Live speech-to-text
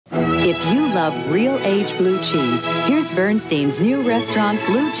If you love real-aged blue cheese, here's Bernstein's new restaurant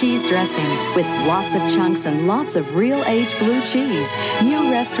blue cheese dressing with lots of chunks and lots of real-aged blue cheese.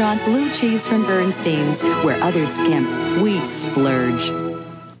 New restaurant blue cheese from Bernstein's, where others skimp, we splurge.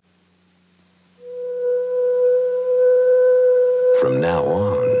 From now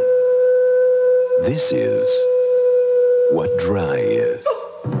on, this is what dry is.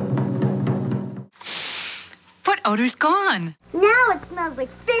 Foot odor's gone. Now it smells like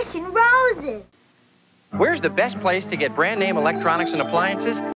fish and roses. Where's the best place to get brand name electronics and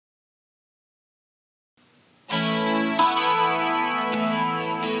appliances?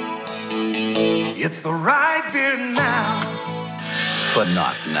 It's the right beer now, but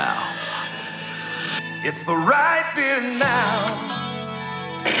not now. It's the right beer now.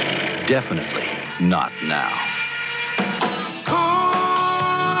 Definitely not now.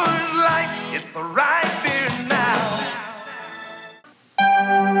 Coors Light, it's the right beer now.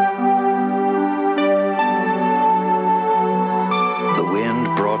 The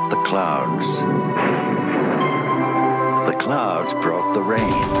wind brought the clouds. The clouds brought the rain.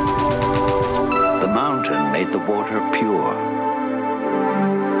 The mountain made the water pure.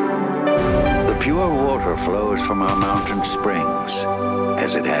 The pure water flows from our mountain springs,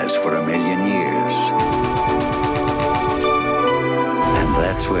 as it has for 1,000,000 years. And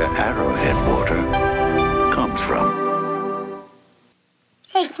that's where Arrowhead water comes from.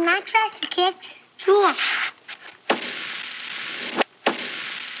 Hey, can I try some kicks? Sure.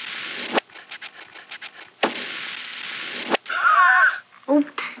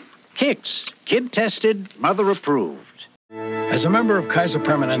 Kicks, kid tested, mother approved. As a member of Kaiser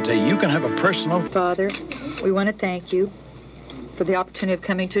Permanente, you can have a personal... Father, we want to thank you for the opportunity of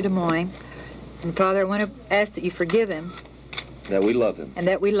coming to Des Moines. And Father, I want to ask that you forgive him. That we love him. And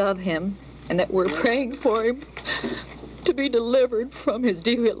that we love him. And that we're praying for him to be delivered from his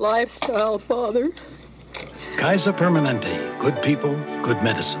deviant lifestyle, Father. Kaiser Permanente, good people, good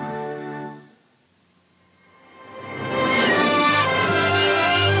medicine.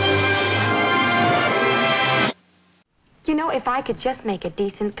 You know, if I could just make a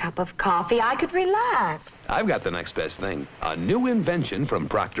decent cup of coffee, I could relax. I've got the next best thing. A new invention from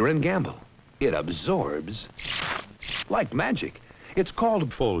Procter & Gamble. It absorbs like magic. It's called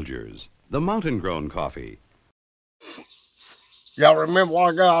Folgers, the mountain-grown coffee. Y'all remember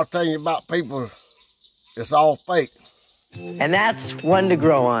one ago I was telling you about people, it's all fake. And that's one to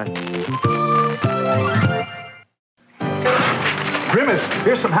grow on. Grimace,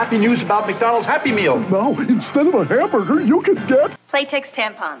 here's some happy news about McDonald's Happy Meal. No, instead of a hamburger, you can get... Playtex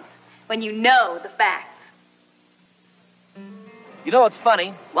tampons, when you know the facts. You know, it's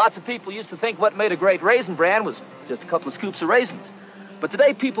funny. Lots of people used to think what made a great raisin bran was just a couple of scoops of raisins. But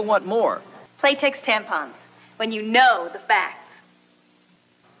today, people want more. Playtex tampons, when you know the facts.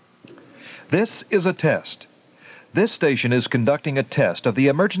 This is a test. This station is conducting a test of the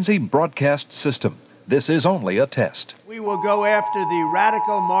emergency broadcast system. This is only a test. We will go after the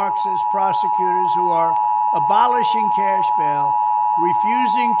radical Marxist prosecutors who are abolishing cash bail,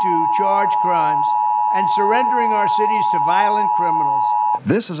 refusing to charge crimes, and surrendering our cities to violent criminals.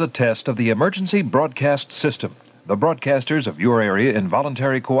 This is a test of the emergency broadcast system. The broadcasters of your area, in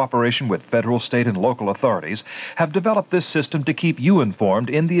voluntary cooperation with federal, state, and local authorities, have developed this system to keep you informed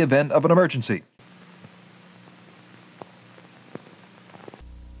in the event of an emergency.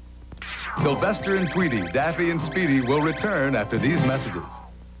 Sylvester and Tweety, Daffy and Speedy will return after these messages.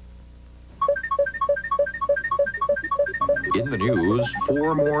 In the news,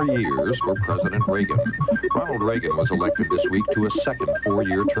 4 more years for President Reagan. Ronald Reagan was elected this week to a second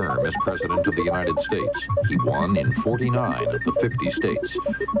 4-year term as President of the United States. He won in 49 of the 50 states.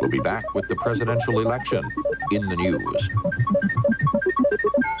 We'll be back with the presidential election in the news.